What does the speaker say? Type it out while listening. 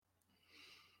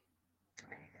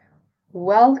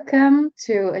Welcome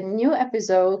to a new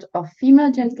episode of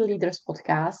Female Gentle Leaders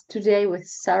podcast. Today with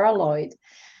Sarah Lloyd,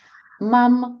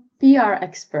 mom, PR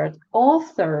expert,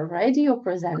 author, radio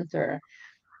presenter,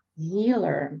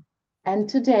 healer. And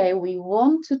today we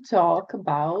want to talk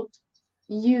about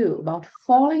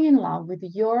falling in love with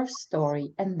your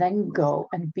story and then go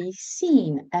and be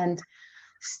seen and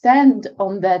stand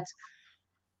on that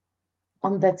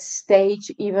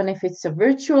stage, even if it's a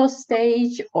virtual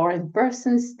stage or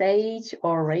in-person stage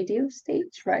or radio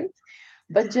stage, right?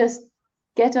 But just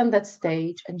get on that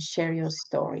stage and share your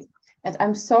story. And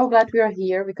I'm so glad we are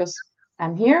here because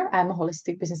I'm here. I'm a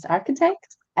holistic business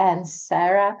architect, and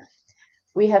Sarah,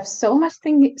 we have so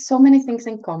many things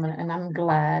in common, and I'm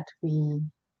glad we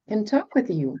can talk with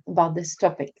you about this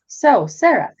topic. So,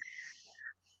 Sarah,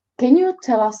 can you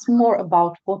tell us more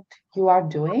about what you are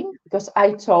doing? Because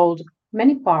I told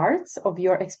many parts of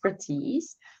your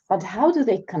expertise, but how do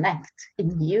they connect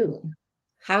in you?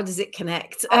 How does it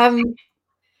connect?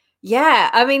 Yeah,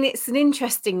 I mean, it's an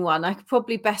interesting one. I could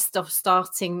probably best off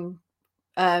starting,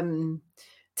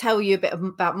 tell you a bit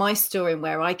about my story and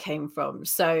where I came from.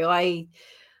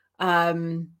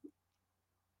 Um,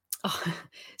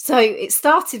 so it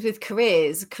started with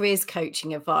careers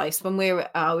coaching advice when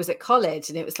I was at college,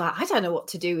 and it was like, I don't know what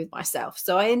to do with myself.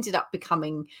 So I ended up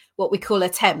becoming what we call a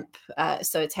temp,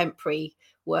 so a temporary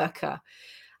worker.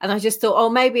 And I just thought, oh,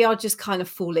 maybe I'll just kind of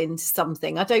fall into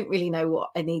something. I don't really know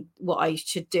what I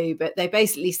should do, but they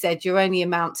basically said you're only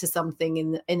amount to something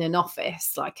in an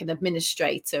office, like an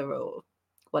administrator or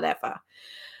whatever.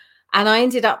 And I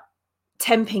ended up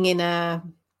temping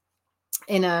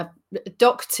in a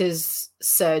doctor's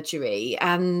surgery,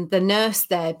 and the nurse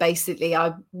there, basically,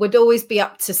 I would always be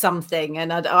up to something,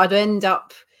 and I'd end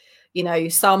up,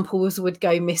 samples would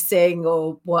go missing,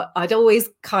 or what. I'd always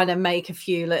kind of make a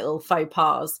few little faux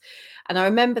pas. And I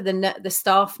remember the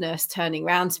staff nurse turning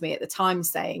around to me at the time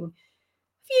saying,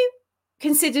 have you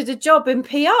considered a job in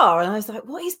PR? And I was like,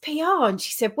 what is PR? And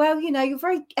she said, well, you're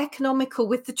very economical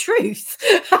with the truth.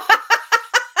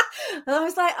 And I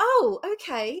was like, oh,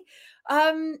 okay.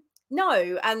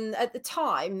 No. And at the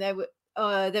time there was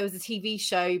a TV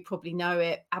show, you probably know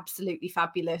it, Absolutely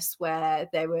Fabulous, where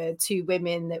there were two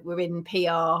women that were in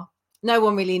PR. No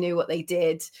one really knew what they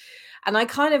did. And I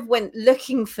kind of went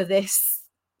looking for this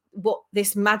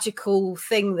magical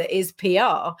thing that is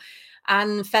PR,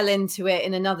 and fell into it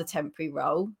in another temporary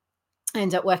role. I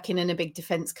ended up working in a big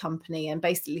defense company and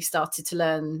basically started to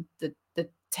learn the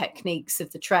techniques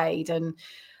of the trade. And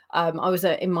I was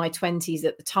in my 20s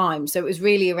at the time. So it was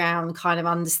really around kind of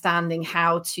understanding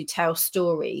how to tell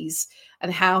stories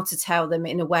and how to tell them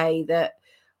in a way that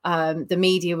the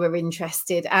media were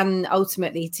interested, and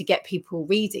ultimately to get people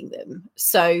reading them.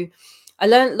 So I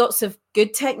learned lots of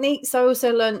good techniques. I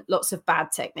also learned lots of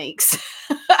bad techniques.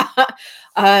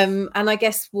 And I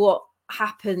guess what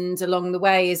happened along the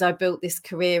way is I built this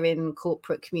career in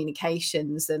corporate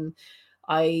communications, and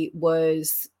I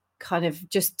was kind of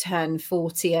just turned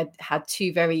 40. I had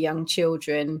two very young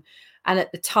children, and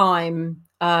at the time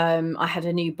I had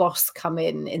a new boss come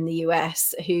in the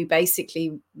US who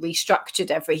basically restructured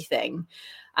everything.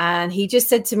 And he just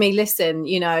said to me, listen,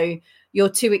 you're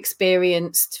too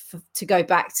experienced to go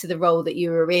back to the role that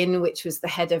you were in, which was the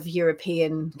head of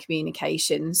European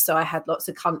communications. So I had lots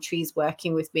of countries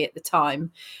working with me at the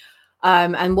time.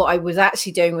 And what I was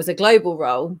actually doing was a global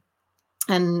role,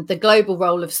 and the global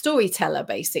role of storyteller,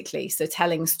 basically. So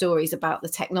telling stories about the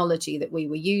technology that we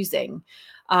were using.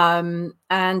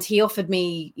 And he offered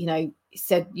me, he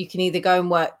said, you can either go and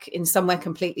work in somewhere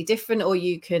completely different, or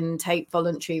you can take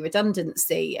voluntary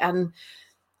redundancy. And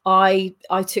I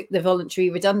took the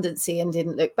voluntary redundancy and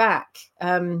didn't look back.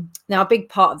 Now, a big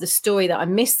part of the story that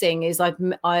I'm missing is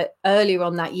earlier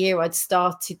on that year, I'd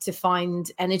started to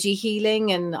find energy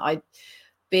healing, and I'd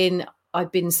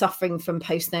been suffering from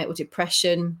postnatal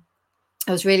depression.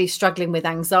 I was really struggling with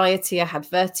anxiety. I had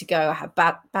vertigo. I had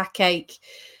backache.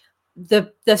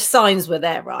 The signs were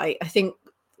there, right? I think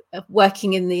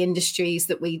working in the industries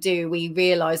that we do, we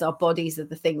realize our bodies are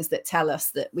the things that tell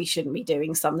us that we shouldn't be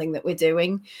doing something that we're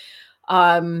doing.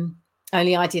 Only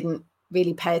I didn't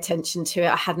really pay attention to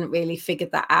it. I hadn't really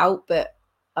figured that out, but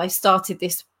I started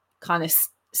this kind of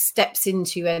steps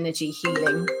into energy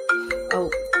healing. Oh,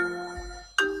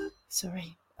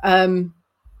 sorry.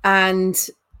 And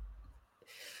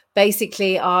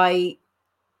basically I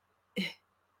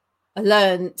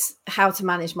learned how to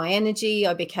manage my energy.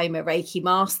 I became a Reiki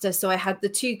master. So I had the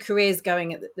two careers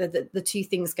going, the two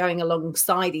things going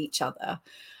alongside each other.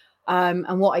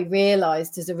 And what I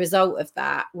realized as a result of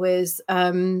that was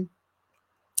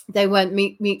they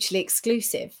weren't mutually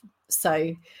exclusive.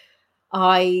 So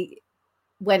I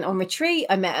went on retreat.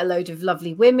 I met a load of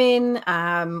lovely women.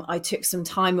 I took some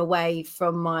time away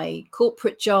from my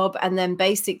corporate job, and then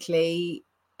basically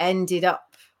ended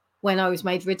up, when I was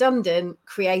made redundant,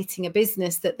 creating a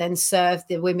business that then served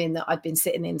the women that I'd been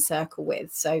sitting in circle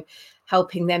with. So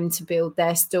helping them to build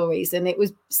their stories. And it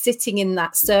was sitting in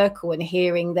that circle and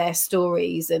hearing their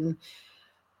stories and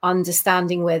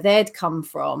understanding where they'd come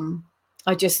from.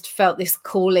 I just felt this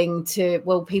calling to,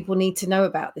 well, people need to know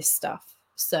about this stuff.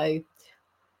 So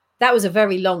that was a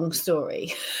very long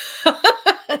story.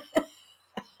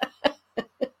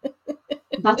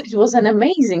 But it was an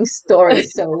amazing story,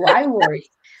 so why worry?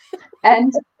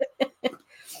 And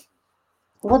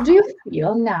what do you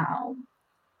feel now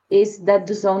is that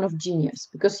the zone of genius?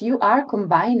 Because you are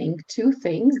combining two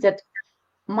things that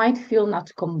might feel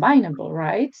not combinable,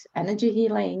 right? Energy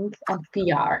healing and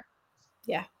PR.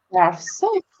 Yeah. They are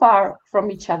so far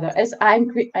from each other. As I'm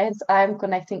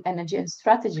connecting energy and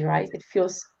strategy, right? It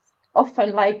feels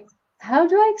often like, how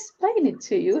do I explain it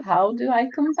to you? How do I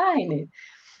combine it?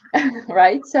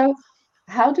 Right? So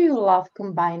how do you love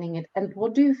combining it? And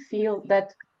what do you feel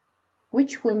that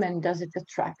which women does it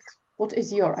attract? What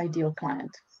is your ideal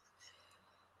client?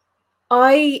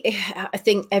 I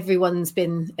think everyone's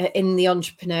been in the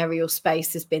entrepreneurial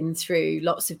space, has been through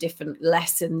lots of different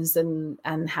lessons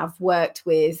and have worked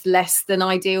with less than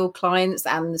ideal clients.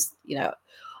 And, you know,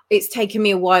 it's taken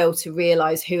me a while to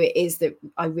realize who it is that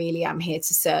I really am here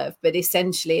to serve. But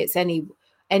essentially, it's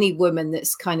any woman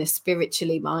that's kind of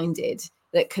spiritually minded,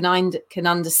 that can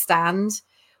understand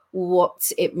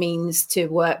what it means to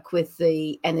work with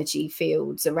the energy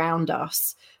fields around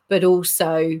us, but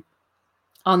also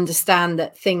understand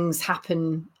that things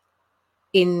happen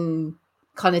in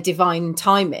kind of divine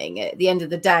timing. At the end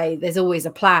of the day, there's always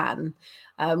a plan.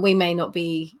 We may not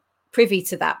be privy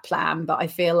to that plan, but I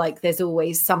feel like there's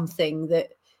always something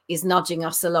that is nudging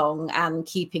us along and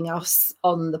keeping us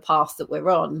on the path that we're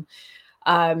on.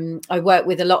 I work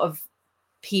with a lot of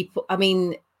people. I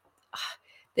mean,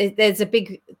 there's a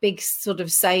big sort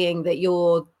of saying that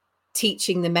you're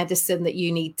teaching the medicine that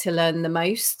you need to learn the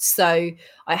most. So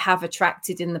I have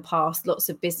attracted in the past lots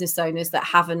of business owners that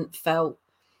haven't felt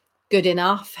good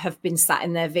enough, have been sat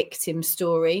in their victim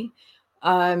story.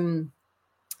 And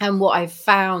what I've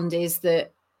found is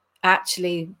that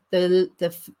actually the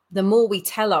more we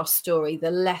tell our story,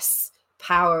 the less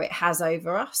power it has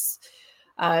over us.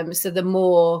 So the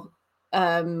more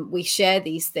we share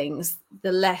these things,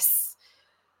 the less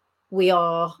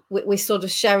we're sort of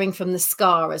sharing from the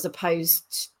scar as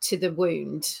opposed to the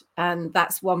wound. And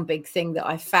that's one big thing that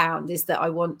I found, is that I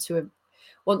want to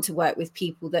work with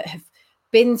people that have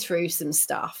been through some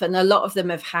stuff, and a lot of them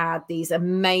have had these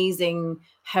amazing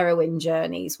heroine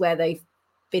journeys where they've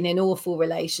been in awful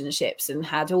relationships and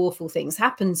had awful things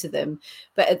happen to them,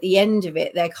 but at the end of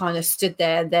it, they're kind of stood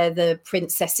there, they're the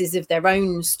princesses of their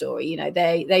own story, you know,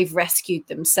 they've rescued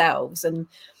themselves. And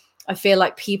I feel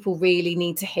like people really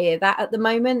need to hear that at the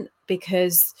moment,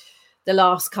 because the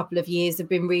last couple of years have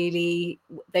been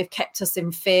they've kept us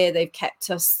in fear. They've kept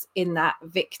us in that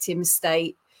victim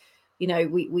state. You know,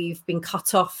 we've been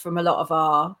cut off from a lot of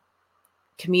our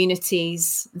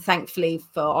communities. Thankfully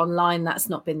for online, that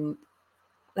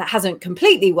hasn't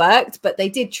completely worked, but they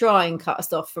did try and cut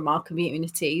us off from our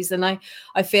communities. And I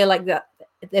feel like that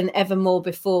than ever more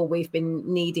before, we've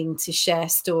been needing to share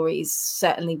stories,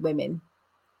 certainly women.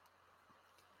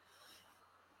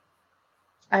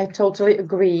 I totally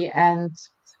agree. And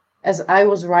as I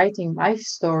was writing my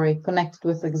story connected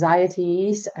with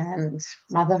anxieties and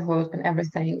motherhood and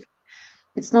everything,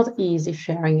 it's not easy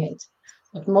sharing it.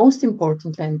 But most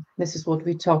importantly, and this is what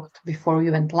we talked before we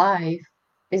went live,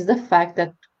 is the fact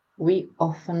that we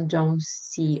often don't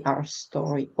see our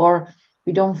story, or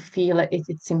we don't feel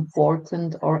it's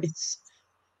important, or it's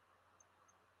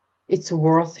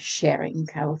worth sharing,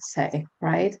 I would say,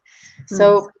 right?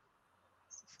 So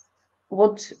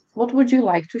what would you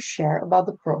like to share about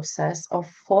the process of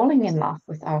falling in love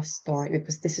with our story?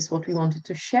 Because this is what we wanted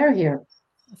to share here.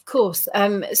 Of course.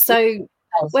 So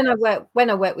when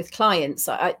I work with clients,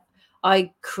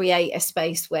 I create a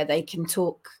space where they can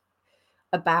talk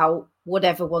about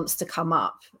whatever wants to come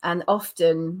up. And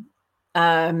often,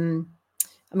 often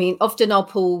I'll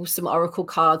pull some oracle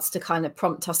cards to kind of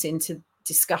prompt us into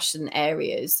discussion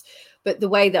areas. But the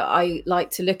way that I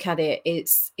like to look at it,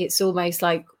 it's almost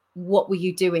like, what were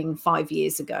you doing 5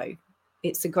 years ago?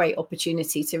 It's a great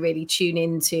opportunity to really tune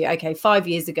into, okay, 5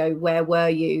 years ago, where were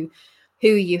you?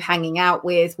 Who are you hanging out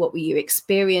with? What were you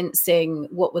experiencing?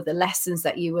 What were the lessons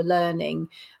that you were learning?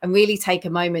 And really take a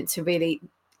moment to really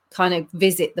kind of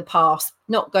visit the past,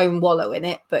 not go and wallow in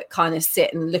it, but kind of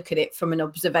sit and look at it from an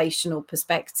observational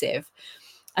perspective.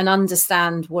 and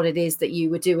understand what it is that you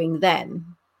were doing then,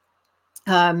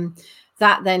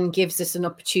 that then gives us an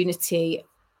opportunity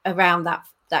around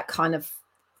that kind of,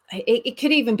 it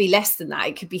could even be less than that.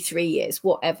 It could be 3 years,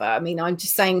 whatever. I mean, I'm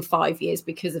just saying 5 years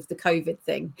because of the COVID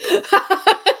thing.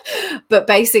 But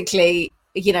basically,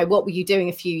 you know, what were you doing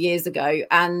a few years ago,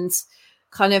 and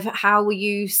kind of how were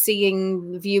you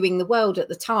viewing the world at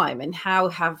the time, and how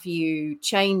have you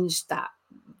changed that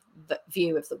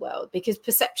view of the world? Because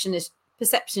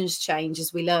perceptions change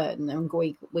as we learn and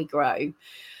we grow.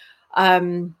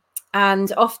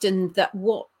 And often that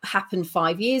what happened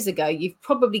 5 years ago, you've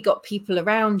probably got people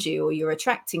around you, or you're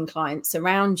attracting clients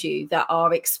around you that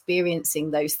are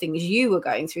experiencing those things you were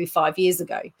going through 5 years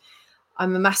ago.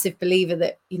 I'm a massive believer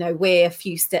that, you know, we're a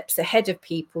few steps ahead of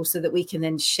people so that we can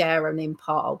then share and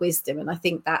impart our wisdom. And I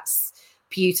think that's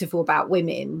beautiful about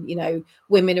women. You know,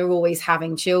 women are always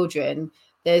having children.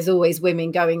 There's always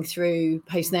women going through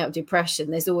postnatal depression.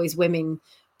 There's always women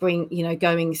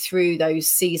going through those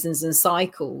seasons and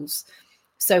cycles.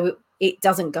 So it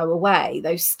doesn't go away.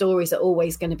 Those stories are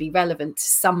always going to be relevant to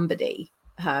somebody.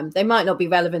 They might not be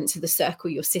relevant to the circle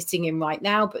you're sitting in right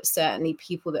now, but certainly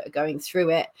people that are going through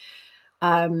it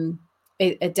are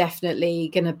definitely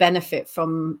going to benefit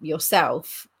from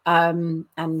yourself and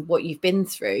what you've been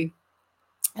through.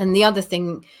 And the other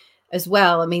thing as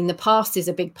well, I mean, the past is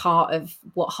a big part of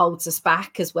what holds us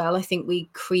back as well. I think we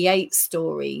create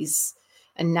stories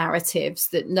and narratives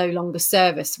that no longer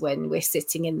serve us when we're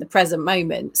sitting in the present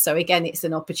moment. So again, it's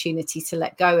an opportunity to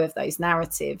let go of those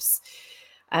narratives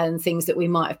and things that we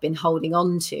might have been holding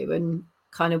on to. And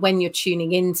kind of when you're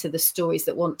tuning into the stories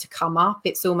that want to come up,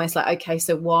 it's almost like, okay,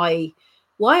 so why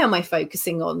am I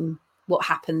focusing on what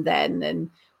happened then? And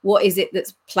what is it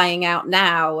that's playing out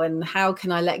now? And how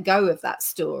can I let go of that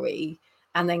story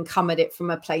and then come at it from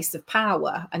a place of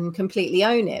power and completely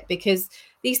own it? Because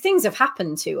these things have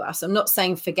happened to us. I'm not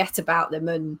saying forget about them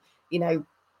and, you know,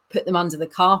 put them under the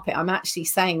carpet. I'm actually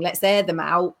saying let's air them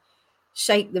out,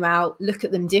 shake them out, look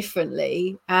at them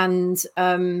differently. And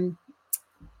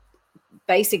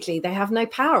basically they have no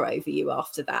power over you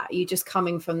after that. You're just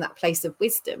coming from that place of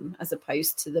wisdom as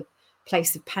opposed to the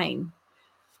place of pain.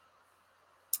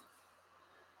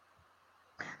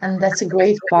 And that's a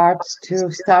great part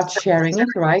to start sharing it,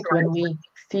 right? When we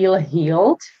feel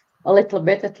healed, a little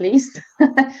bit at least,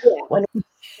 when we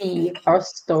see our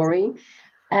story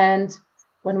and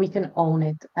when we can own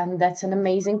it. And that's an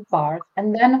amazing part.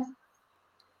 And then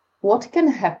what can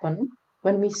happen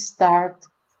when we start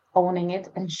owning it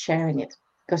and sharing it?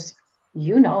 Because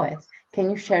you know it. Can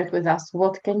you share it with us?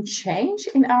 What can change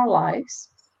in our lives?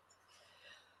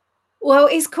 Well,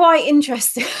 it's quite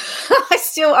interesting.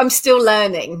 I'm still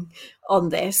learning on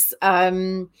this.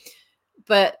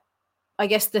 But I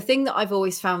guess the thing that I've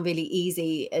always found really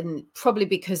easy, and probably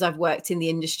because I've worked in the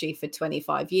industry for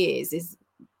 25 years, is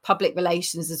public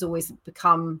relations has always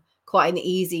become quite an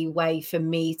easy way for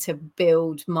me to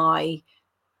build my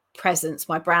presence,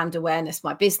 my brand awareness,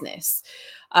 my business.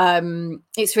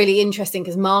 It's really interesting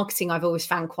because marketing I've always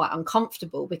found quite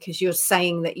uncomfortable, because you're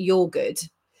saying that you're good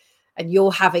and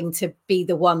you're having to be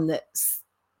the one that's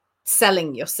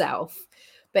selling yourself.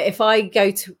 But if I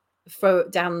go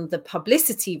down the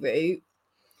publicity route,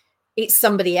 it's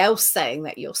somebody else saying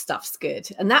that your stuff's good,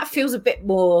 and that feels a bit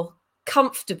more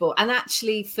comfortable. And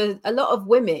actually for a lot of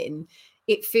women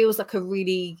it feels like a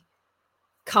really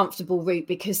comfortable route,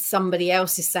 because somebody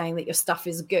else is saying that your stuff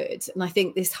is good. And I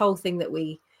think this whole thing that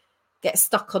we get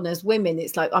stuck on as women,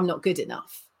 it's like, I'm not good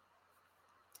enough.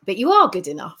 But you are good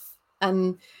enough.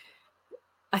 And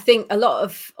I think a lot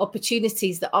of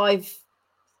opportunities that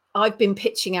I've been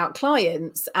pitching out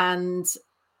clients, and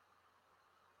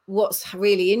what's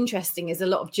really interesting is a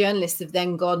lot of journalists have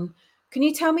then gone, can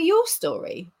you tell me your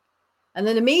story? And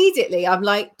then immediately I'm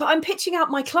like, but I'm pitching out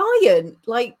my client.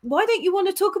 Like, why don't you want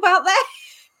to talk about that?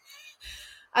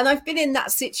 And I've been in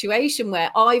that situation where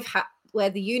where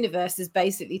the universe has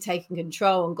basically taken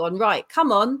control and gone, right,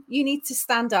 come on, you need to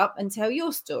stand up and tell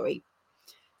your story,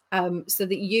 so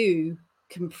that you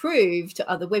can prove to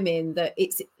other women that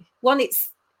it's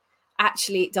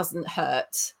actually, it doesn't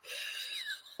hurt.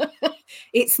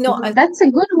 It's not. That's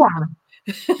a good one.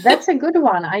 That's a good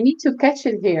one. I need to catch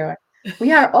it here.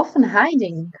 We are often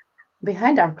hiding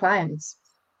behind our clients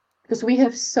because we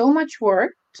have so much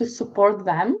work to support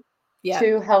them,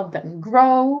 to help them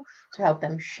grow, to help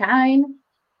them shine,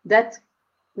 that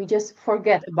we just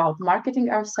forget about marketing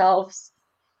ourselves,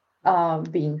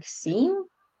 being seen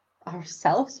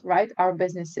ourselves, right? Our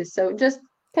businesses. So just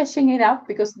catching it up,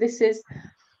 because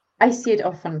I see it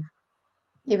often.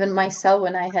 Even myself,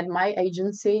 when I had my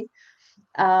agency,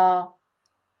 I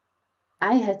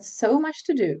had so much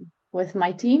to do. with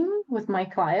my team, with my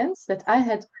clients, that I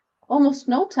had almost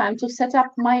no time to set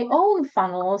up my own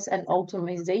funnels and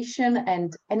automation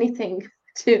and anything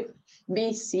to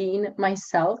be seen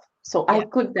myself. So I Yeah.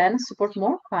 could then support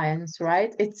more clients,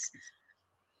 right?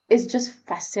 It's just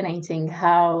fascinating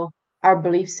how our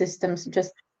belief systems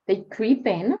just they creep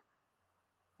in.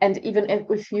 And even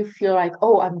if you feel like,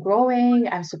 oh, I'm growing,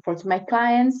 I'm supporting my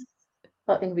clients,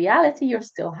 well, in reality, you're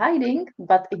still hiding,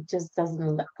 but it just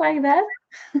doesn't look like that.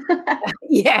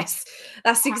 Yes,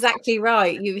 that's exactly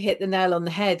right. You hit the nail on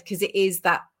the head, because it is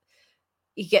that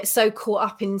you get so caught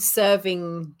up in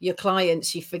serving your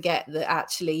clients, you forget that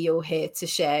actually you're here to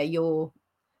share your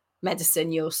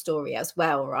medicine, your story as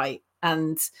well, right?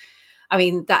 And I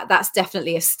mean, that's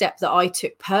definitely a step that I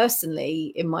took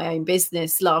personally in my own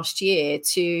business last year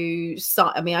to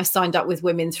start. I mean, I signed up with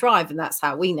Women Thrive, and that's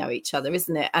how we know each other,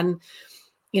 isn't it? And,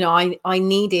 you know, I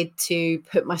needed to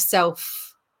put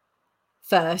myself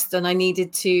first, and I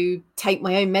needed to take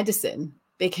my own medicine,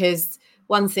 because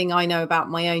one thing I know about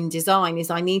my own design is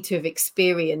I need to have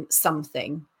experienced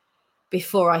something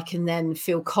before I can then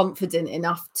feel confident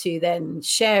enough to then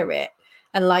share it.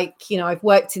 And like, you know, I've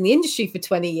worked in the industry for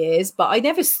 20 years, but I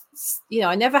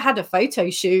never had a photo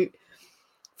shoot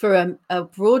for a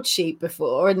broadsheet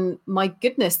before. And my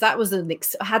goodness, that was I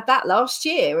had that last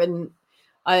year. And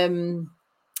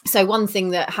so one thing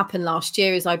that happened last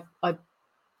year is I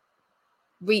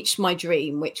reached my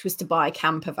dream, which was to buy a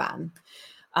camper van.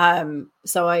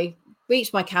 So I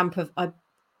reached my I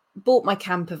bought my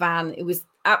camper van. It was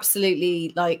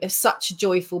absolutely like such a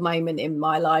joyful moment in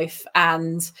my life.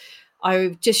 And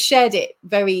I just shared it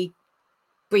very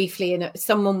briefly. And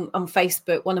someone on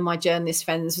Facebook, one of my journalist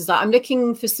friends, was like, I'm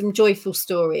looking for some joyful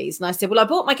stories. And I said, well, I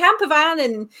bought my camper van.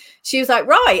 And she was like,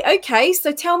 right, okay,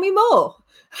 so tell me more.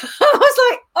 I was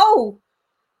like, oh,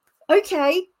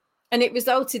 okay. And it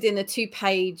resulted in a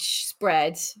 2-page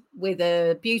spread with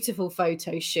a beautiful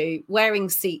photo shoot, wearing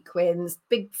sequins,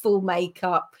 big full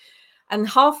makeup. And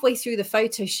halfway through the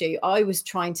photo shoot, I was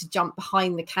trying to jump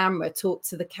behind the camera, talk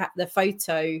to the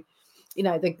photo, you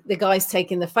know, the guys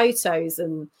taking the photos,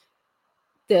 and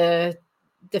the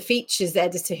features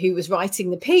editor who was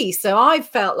writing the piece. So I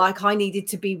felt like I needed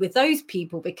to be with those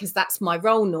people, because that's my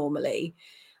role normally.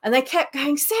 And they kept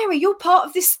going, Sarah, you're part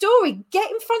of this story. Get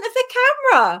in front of the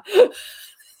camera.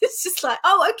 It's just like,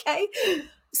 oh, okay.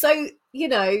 So, you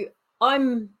know,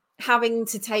 I'm having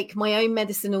to take my own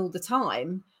medicine all the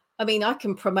time. I mean, I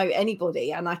can promote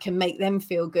anybody and I can make them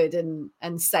feel good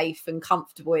and safe and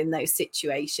comfortable in those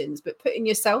situations. But putting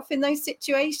yourself in those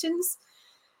situations,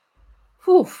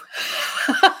 whew.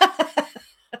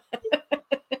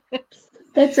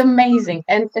 That's amazing.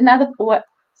 And another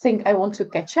thing I want to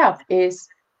catch up is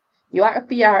you are a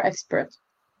PR expert,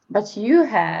 but you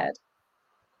had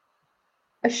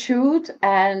a shoot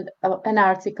and an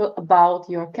article about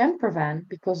your camper van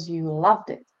because you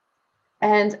loved it.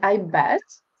 And I bet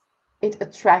it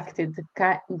attracted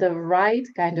the right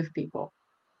kind of people.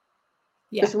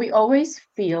 Yeah. Because we always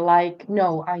feel like,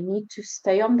 no, I need to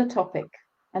stay on the topic.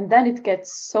 And then it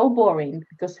gets so boring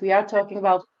because we are talking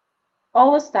about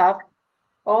all the stuff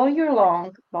all year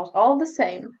long, about all the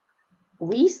same.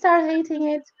 We start hating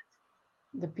it.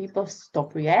 The people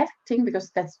stop reacting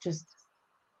because that's just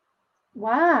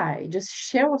why. Just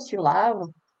share what you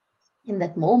love in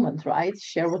that moment, right?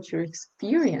 Share what you're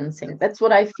experiencing. That's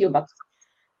what I feel. But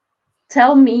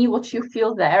tell me what you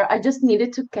feel there. I just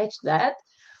needed to catch that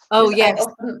Oh, because I yes.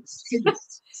 often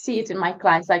see it in my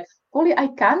clients. Like, Polly, I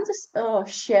can't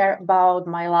share about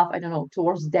my love, I don't know,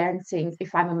 towards dancing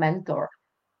if I'm a mentor.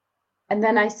 And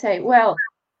then I say, well,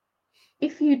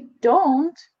 if you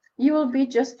don't, you will be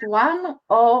just one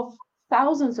of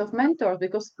thousands of mentors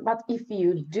but if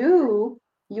you do,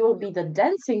 you will be the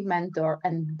dancing mentor,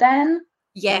 and then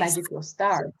the Yes. magic will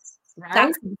start, right?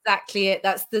 That's exactly it.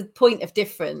 That's the point of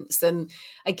difference. And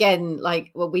again, like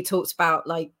what we talked about,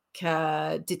 like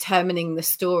determining the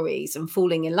stories and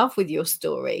falling in love with your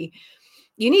story.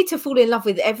 You need to fall in love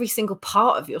with every single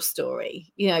part of your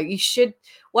story. You know, you should.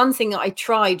 One thing that I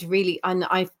tried really, and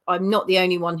I'm not the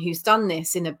only one who's done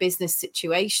this in a business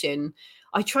situation,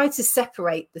 I tried to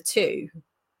separate the two.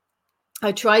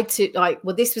 I tried to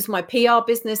well, this was my PR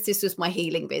business, this was my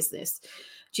healing business.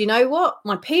 Do you know what?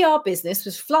 My PR business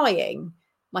was flying,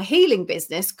 my healing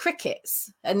business,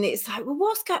 crickets. And it's like,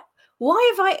 well,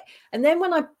 why have I? And then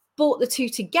when I brought the two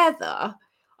together,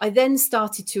 I then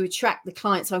started to attract the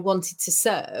clients I wanted to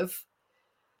serve.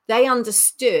 They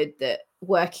understood that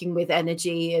working with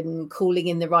energy and calling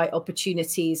in the right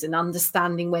opportunities and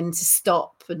understanding when to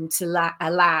stop and to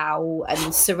allow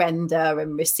and surrender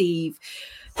and receive,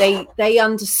 they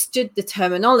understood the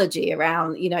terminology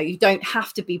around, you don't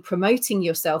have to be promoting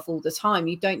yourself all the time.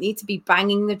 You don't need to be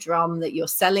banging the drum that you're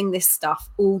selling this stuff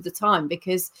all the time,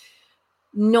 because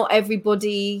not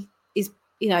everybody is,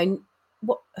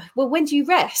 well, when do you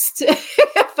rest?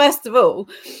 First of all,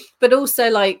 but also,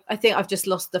 like, I think I've just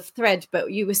lost the thread,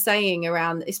 but you were saying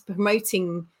around it's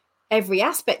promoting every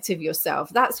aspect of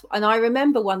yourself. And I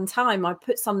remember one time I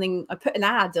put an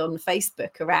ad on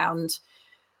Facebook around,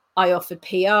 I offered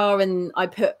PR, and I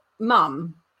put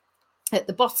mum at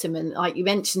the bottom, and like you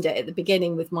mentioned it at the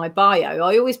beginning with my bio,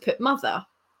 I always put mother,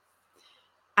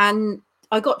 and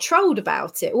I got trolled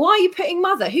about it. Why are you putting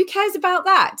mother? Who cares about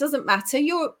that? Doesn't matter.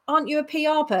 Aren't you a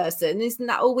PR person? Isn't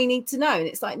that all we need to know? And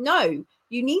it's like, no,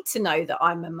 you need to know that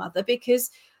I'm a mother,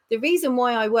 because the reason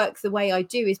why I work the way I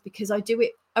do is because I do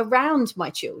it around my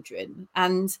children,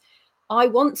 and I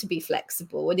want to be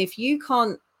flexible. And if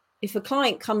a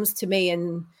client comes to me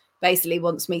and basically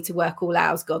wants me to work all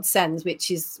hours God sends, which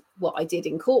is what I did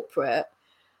in corporate,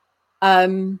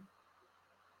 they're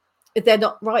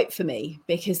not right for me,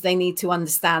 because they need to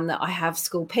understand that I have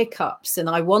school pickups, and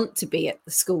I want to be at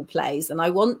the school plays, and I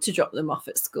want to drop them off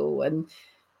at school. And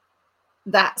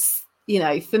that's,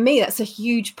 for me, that's a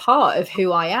huge part of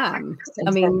who I am. Exactly.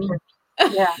 I mean,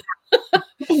 yeah,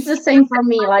 it's the same for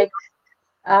me. Like,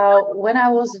 when I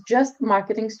was just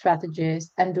marketing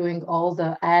strategist and doing all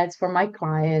the ads for my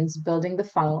clients, building the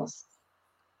funnels,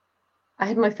 I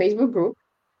had my Facebook group,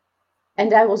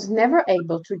 and I was never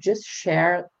able to just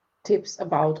share tips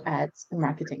about ads and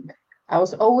marketing. I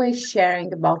was always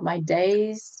sharing about my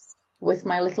days with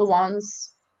my little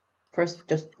ones. First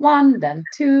just one, then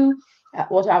two,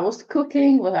 what I was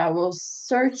cooking, what I was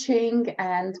searching.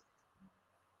 And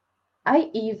I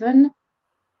even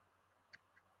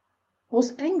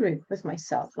was angry with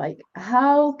myself. Like,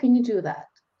 how can you do that?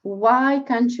 Why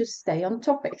can't you stay on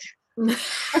topic? And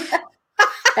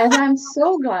I'm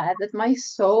so glad that my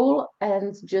soul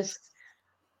and just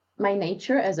my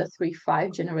nature as a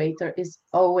 3-5 generator is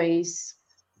always,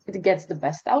 it gets the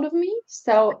best out of me.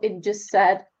 So it just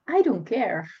said, I don't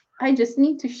care. I just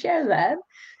need to share that.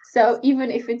 So even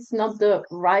if it's not the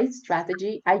right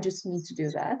strategy, I just need to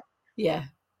do that. Yeah.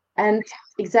 And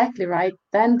exactly right.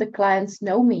 Then the clients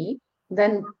know me.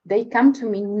 Then they come to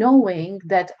me knowing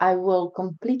that I will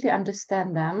completely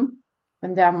understand them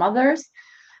when they are mothers.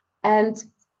 And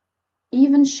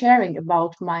even sharing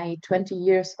about my 20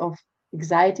 years of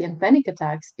anxiety and panic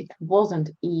attacks, it wasn't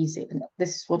easy. And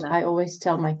this is what I always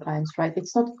tell my clients, right?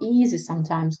 It's not easy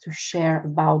sometimes to share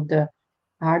about the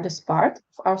hardest part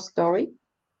of our story.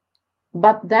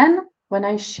 But then when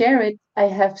I share it, I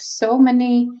have so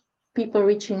many people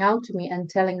reaching out to me and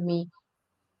telling me,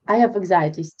 I have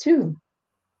anxieties too.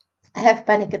 I have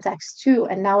panic attacks too.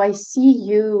 And now I see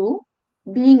you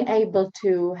being able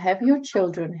to have your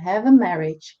children, have a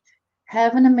marriage,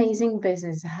 have an amazing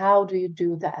business. How do you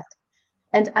do that?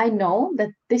 And I know that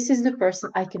this is the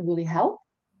person I can really help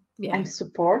and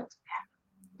support.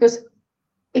 Because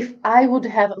if I would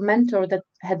have a mentor that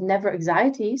had never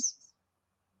anxieties,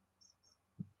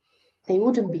 they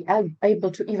wouldn't be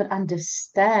able to even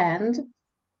understand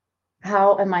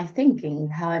how am I thinking?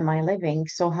 How am I living?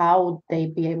 So how would they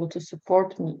be able to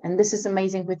support me? And this is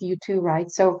amazing with you too,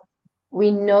 right? So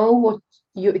we know what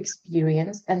you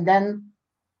experienced, and then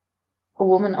a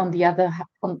woman on the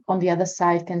other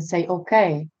side can say,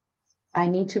 okay, I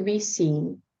need to be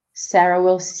seen. Sarah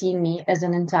will see me as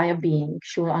an entire being.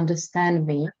 She will understand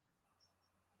me,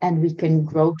 and we can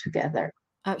grow together.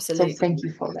 Absolutely. So thank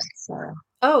you for that, Sarah.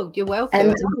 Oh, you're welcome.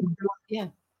 And yeah,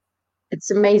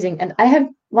 it's amazing. And I have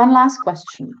one last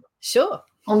question. Sure.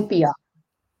 On PR.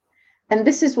 And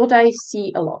this is what I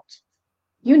see a lot.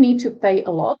 You need to pay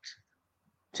a lot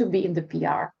to be in the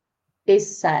PR.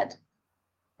 Is sad,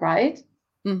 right?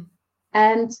 Mm.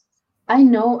 And I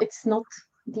know it's not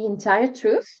the entire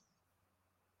truth,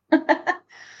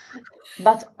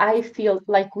 but I feel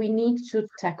like we need to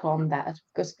tackle on that,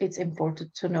 because it's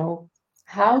important to know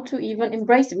how to even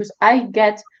embrace it. Because I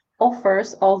get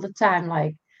offers all the time,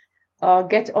 like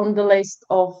get on the list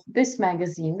of this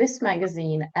magazine.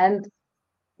 And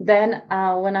then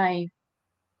when I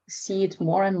see it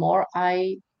more and more,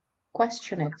 I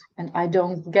question it, and I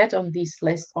don't get on these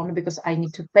lists only because I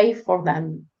need to pay for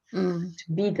them to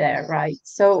be there, right?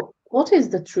 So what is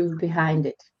the truth behind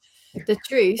it? The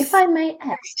truth, if I may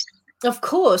ask. Of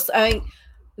course.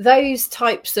 Those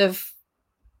types of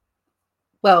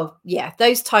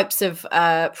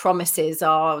promises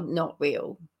are not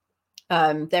real.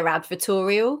 They're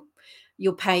advertorial.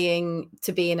 You're paying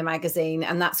to be in a magazine,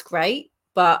 and that's great,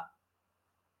 but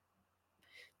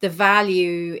the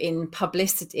value in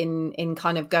publicity, in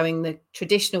kind of going the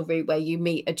traditional route where you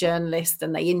meet a journalist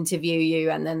and they interview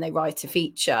you and then they write a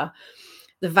feature,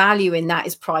 the value in that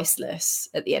is priceless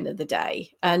at the end of the day.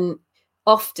 And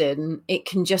often it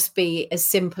can just be as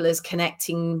simple as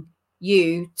connecting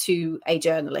you to a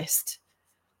journalist.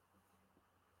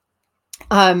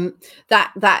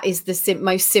 That is the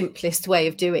most simplest way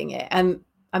of doing it. And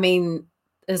I mean,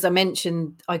 as I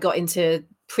mentioned, I got into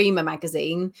Prima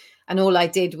magazine, and all I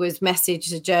did was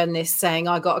message a journalist saying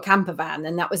I got a camper van,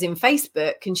 and that was in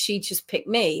Facebook, and she just picked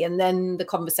me, and then the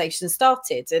conversation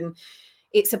started. And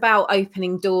it's about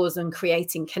opening doors and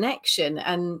creating connection.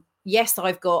 And yes,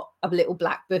 I've got a little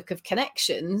black book of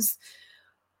connections,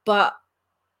 but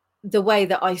the way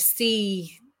that I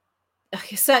see,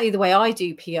 certainly the way I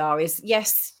do PR is,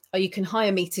 yes, you can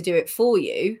hire me to do it for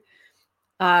you.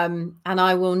 And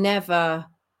I will never,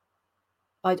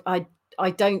 I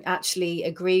don't actually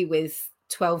agree with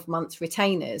 12-month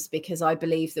retainers, because I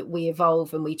believe that we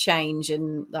evolve and we change.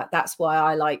 And that's why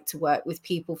I like to work with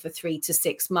people for 3 to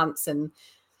 6 months and,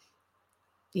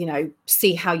 you know,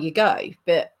 see how you go.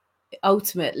 But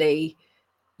ultimately,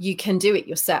 you can do it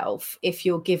yourself if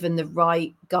you're given the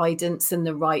right guidance and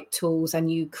the right tools,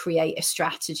 and you create a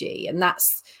strategy. And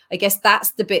that's, I guess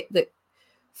that's the bit that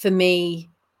for me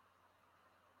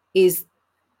is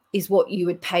what you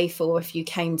would pay for if you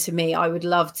came to me. I would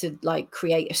love to like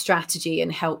create a strategy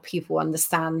and help people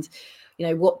understand, you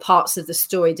know, what parts of the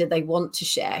story do they want to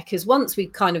share. Because once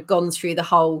we've kind of gone through the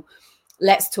whole,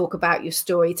 let's talk about your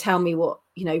story, tell me what,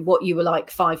 you know, what you were like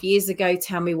 5 years ago,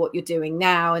 tell me what you're doing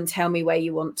now, and tell me where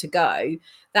you want to go.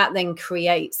 That then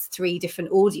creates 3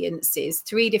 different audiences,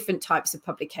 3 different types of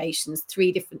publications,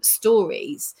 3 different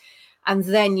stories. And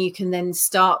then you can then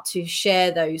start to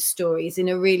share those stories in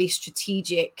a really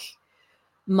strategic,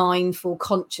 mindful,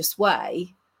 conscious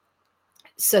way,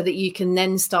 so that you can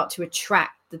then start to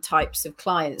attract the types of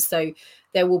clients. So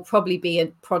there will probably be a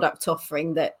product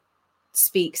offering that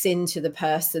speaks into the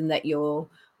person that you're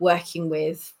working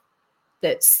with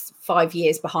that's 5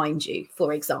 years behind you,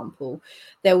 for example.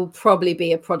 There will probably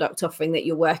be a product offering that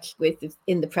you're working with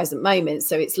in the present moment,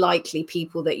 so it's likely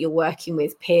people that you're working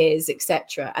with, peers,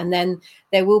 etc. And then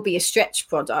there will be a stretch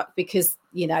product, because,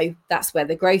 you know, that's where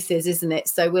the growth is, isn't it?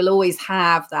 So we'll always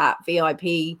have that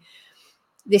VIP,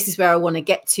 this is where I want to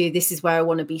get to, this is where I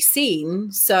want to be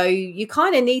seen. So you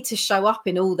kind of need to show up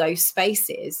in all those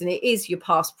spaces, and it is your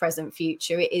past, present,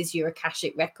 future. It is your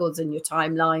Akashic records and your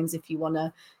timelines if you want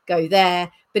to go there,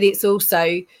 but it's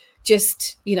also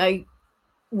just, you know,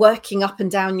 working up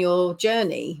and down your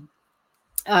journey.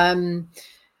 And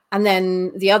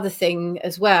then the other thing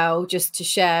as well, just to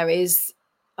share, is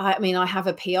I mean, I have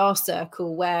a PR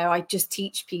circle where I just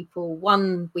teach people,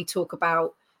 one, we talk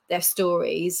about their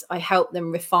stories, I help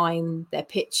them refine their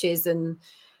pitches and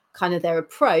kind of their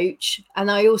approach,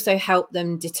 and I also help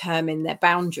them determine their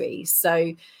boundaries.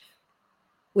 So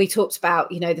we talked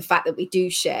about, you know, the fact that we do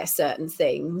share certain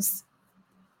things.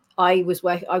 I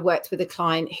worked with a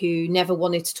client who never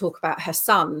wanted to talk about her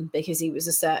son because he was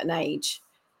a certain age.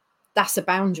 That's a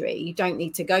boundary. You don't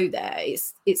need to go there.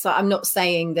 It's like, I'm not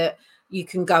saying that you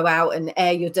can go out and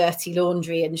air your dirty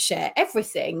laundry and share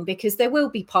everything, because there will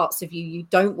be parts of you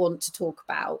don't want to talk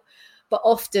about. But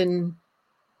often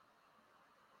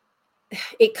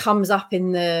it comes up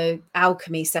in the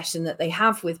alchemy session that they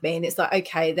have with me, and it's like,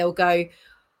 okay, they'll go,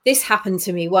 this happened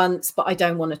to me once, but I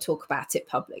don't want to talk about it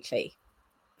publicly.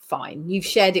 Fine, you've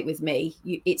shared it with me.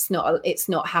 It's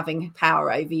not having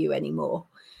power over you anymore.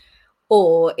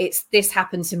 Or it's, this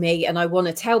happened to me and I want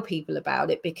to tell people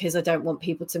about it because I don't want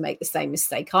people to make the same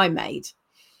mistake I made.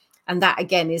 And that,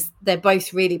 again, is, they're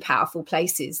both really powerful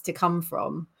places to come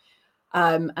from.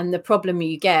 And the problem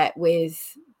you get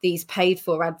with these paid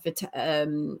for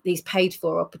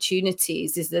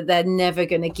opportunities is that they're never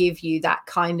going to give you that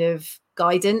kind of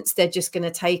guidance. They're just going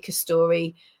to take a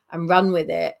story and run with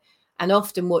it. And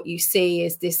often what you see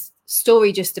is this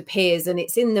story just appears, and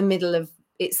it's in the middle of,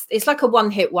 it's like a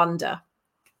one-hit wonder.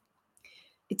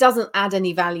 It doesn't add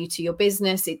any value to your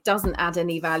business. It doesn't add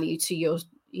any value to your,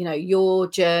 you know, your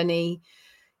journey.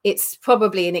 It's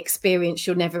probably an experience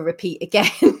you'll never repeat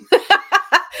again.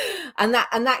 And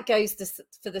that goes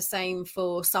for the same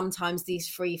for sometimes these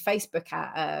free Facebook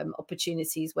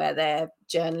opportunities where they're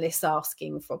journalists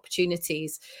asking for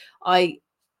opportunities. I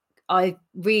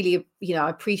really, you know,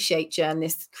 appreciate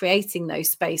journalists creating those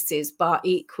spaces, but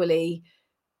equally,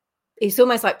 it's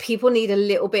almost like people need a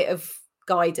little bit of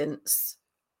guidance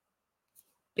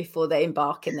before they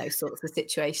embark in those sorts of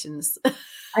situations.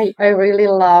 I really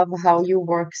love how you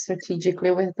work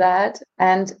strategically with that.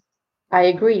 And I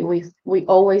agree, we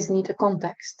always need a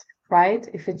context, right?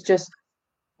 If it's just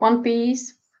one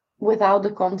piece without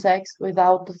the context,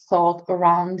 without the thought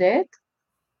around it,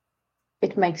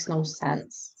 it makes no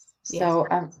sense. Yes. So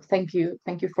thank you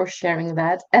for sharing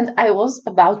that. And I was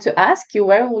about to ask you,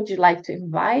 where would you like to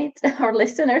invite our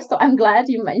listeners? So I'm glad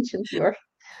you mentioned your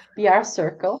PR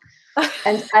circle.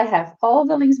 And I have all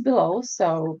the links below.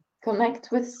 So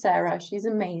connect with Sarah. She's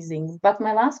amazing. But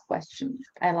my last question,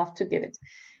 I love to give it,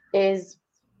 is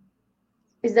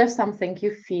there something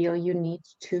you feel you need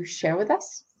to share with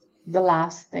us? The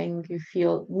last thing you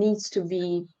feel needs to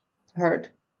be heard?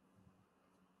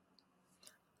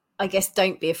 I guess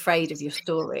don't be afraid of your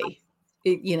story.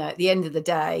 At the end of the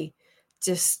day,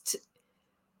 just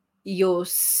your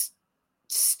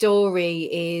story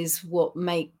is what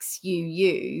makes you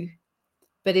you,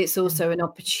 but it's also an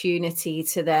opportunity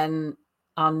to then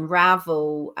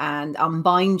unravel and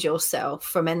unbind yourself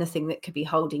from anything that could be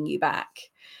holding you back.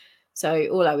 So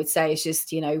all I would say is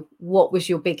just, what was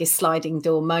your biggest sliding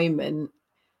door moment?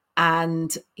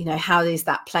 And, how is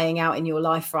that playing out in your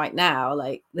life right now?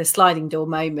 Like, the sliding door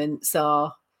moments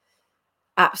are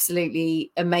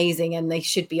absolutely amazing and they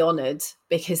should be honored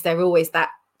because they're always that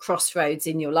crossroads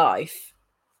in your life.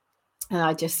 And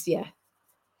I just, yeah.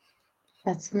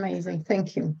 That's amazing.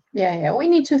 Thank you. Yeah. We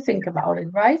need to think about it,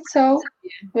 right? So,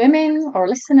 women or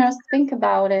listeners, think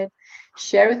about it,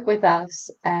 share it with us,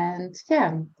 and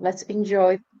yeah, let's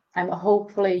enjoy. I'm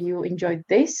hopefully you enjoyed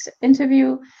this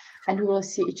interview, and we will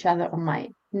see each other on my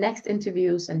next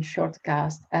interviews and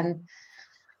shortcast. And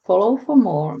follow for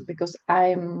more because I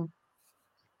am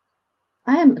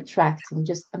attracting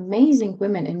just amazing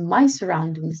women in my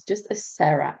surroundings, just as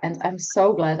Sarah, and I'm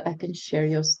so glad I can share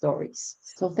your stories.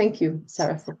 So thank you,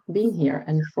 Sarah, for being here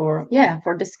and for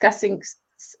discussing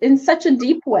in such a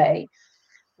deep way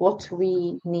what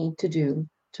we need to do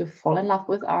to fall in love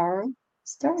with our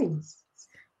stories.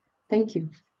 Thank you.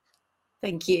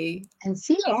 Thank you. And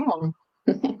see you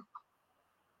all.